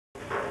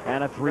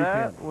and a 3-pin.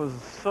 That was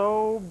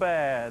so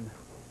bad.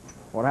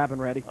 What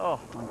happened, Randy? Oh,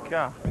 my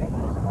God.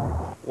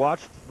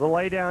 Watch the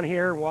lay down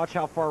here. Watch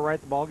how far right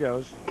the ball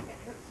goes.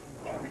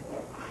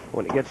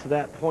 When it gets to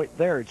that point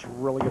there, it's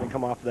really going to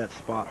come off of that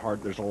spot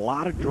hard. There's a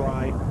lot of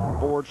dry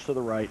boards to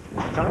the right.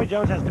 Tommy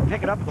Jones has to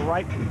pick it up at the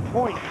right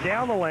point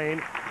down the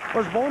lane,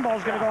 or his bowling ball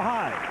is going to go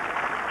high.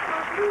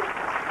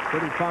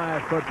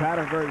 35-foot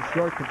pattern, very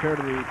short compared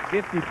to the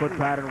 50-foot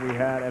pattern we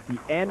had at the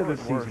end of the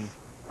season.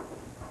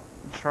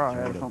 Try.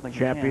 I don't think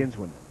Champions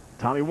when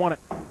Tommy won it.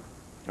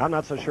 I'm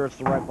not so sure it's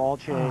the right ball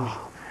change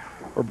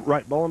or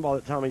right bowling ball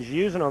that Tommy's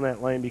using on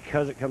that lane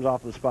because it comes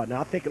off of the spot.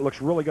 Now, I think it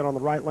looks really good on the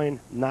right lane,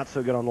 not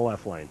so good on the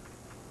left lane.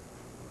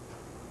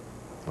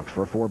 Looks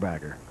for a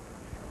four-bagger.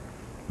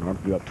 Norm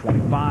to be up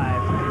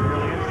 25.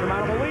 Really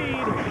insurmountable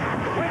lead, which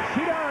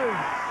he does.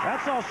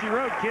 That's all she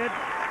wrote, kid.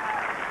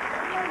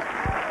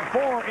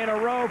 4 in a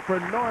row for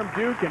Norm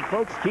Duke, and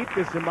folks, keep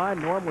this in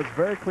mind. Norm was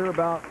very clear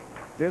about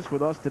this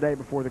with us today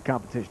before the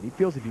competition. He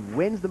feels if he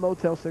wins the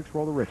Motel 6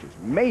 World of Riches,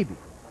 maybe,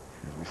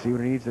 as we see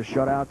when he needs to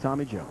shut out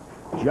Tommy Jones,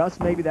 just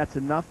maybe that's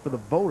enough for the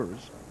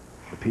voters,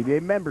 the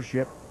PBA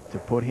membership, to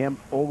put him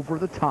over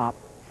the top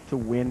to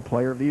win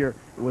Player of the Year.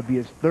 It would be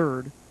his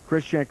 3rd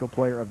Chris Schenkel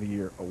Player of the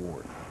Year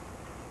award.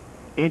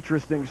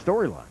 Interesting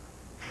storyline.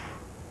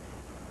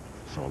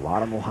 So a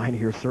lot on the line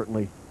here,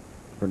 certainly,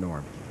 for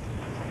Norm.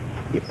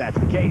 If that's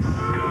the case. He's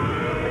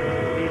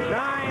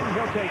 9,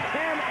 he'll take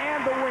 10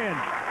 and the win.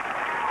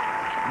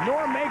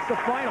 Norm makes the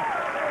final.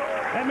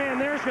 That man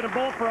there's going to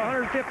bowl for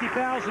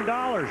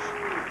 $150,000.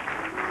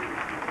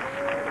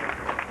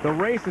 The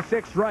race to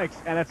 6 strikes,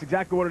 and that's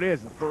exactly what it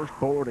is. The first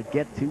bowler to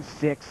get to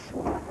 6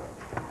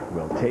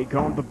 will take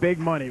home the big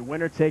money.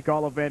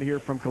 Winner-take-all event here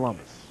from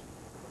Columbus.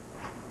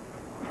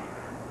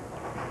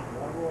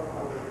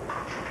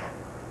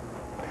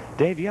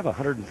 Dave, do you have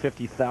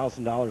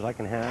 $150,000 I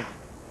can have?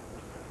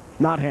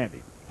 Not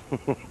handy.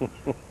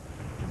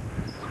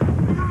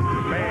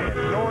 Man,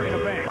 nor in a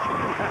bank.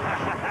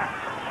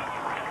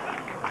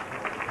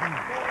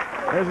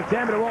 There's a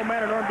 10, but it won't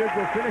matter. Norm Duke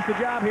will finish the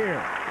job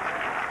here.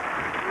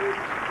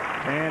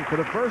 And for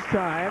the first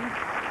time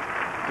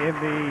in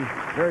the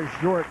very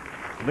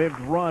short-lived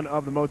run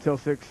of the Motel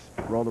 6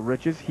 World of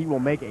Riches, he will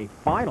make a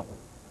final.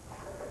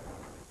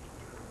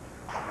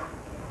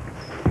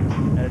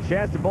 And a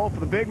chance to bowl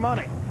for the big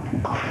money.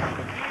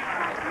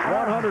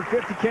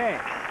 150K.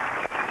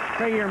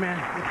 Right here, man.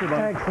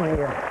 Thanks,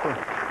 Leader.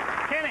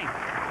 Kenny.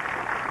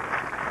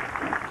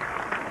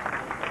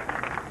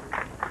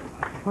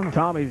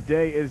 Tommy's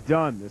day is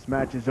done. This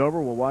match is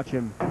over. We'll watch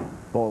him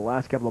bowl the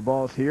last couple of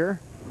balls here.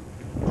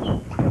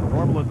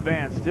 Normal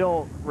advance.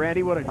 Still,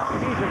 Randy, what a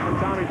season for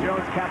Tommy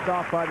Jones, capped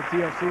off by the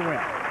TLC win.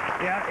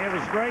 Yeah, it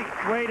was a great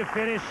way to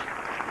finish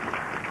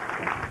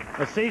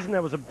a season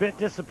that was a bit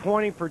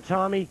disappointing for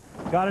Tommy.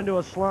 Got into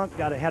a slump,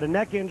 had a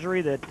neck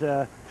injury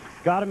that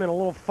got him in a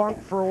little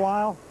funk for a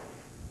while.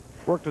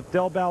 Worked with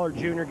Del Ballard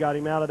Jr., got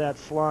him out of that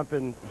slump,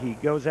 and he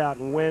goes out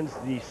and wins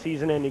the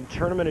season-ending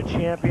Tournament of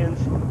Champions.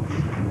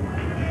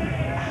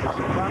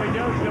 Tommy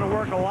Jones is going to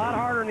work a lot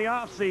harder in the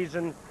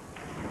offseason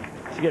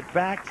to get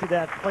back to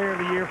that Player of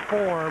the Year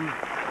form.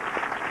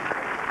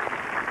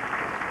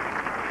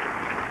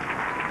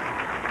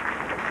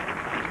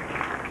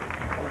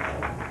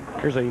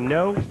 Here's a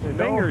no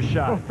finger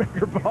shot. No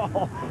finger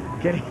ball.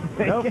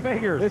 No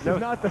fingers. This is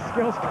not the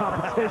skills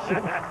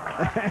competition.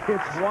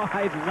 It's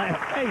wide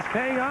left. Hey, he's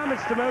paying homage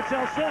to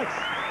Motel 6.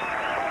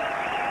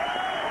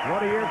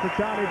 What a year for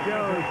Tommy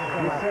Jones.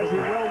 He says he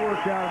will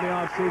work out in the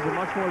offseason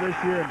much more this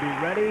year and be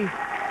ready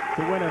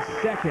to win a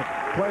 2nd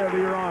Player of the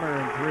Year honor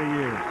in 3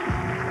 years.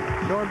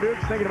 Norm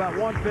Duke's thinking about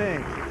one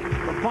thing,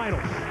 the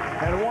finals.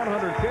 At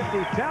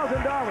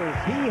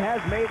 $150,000, he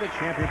has made the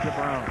championship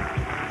round.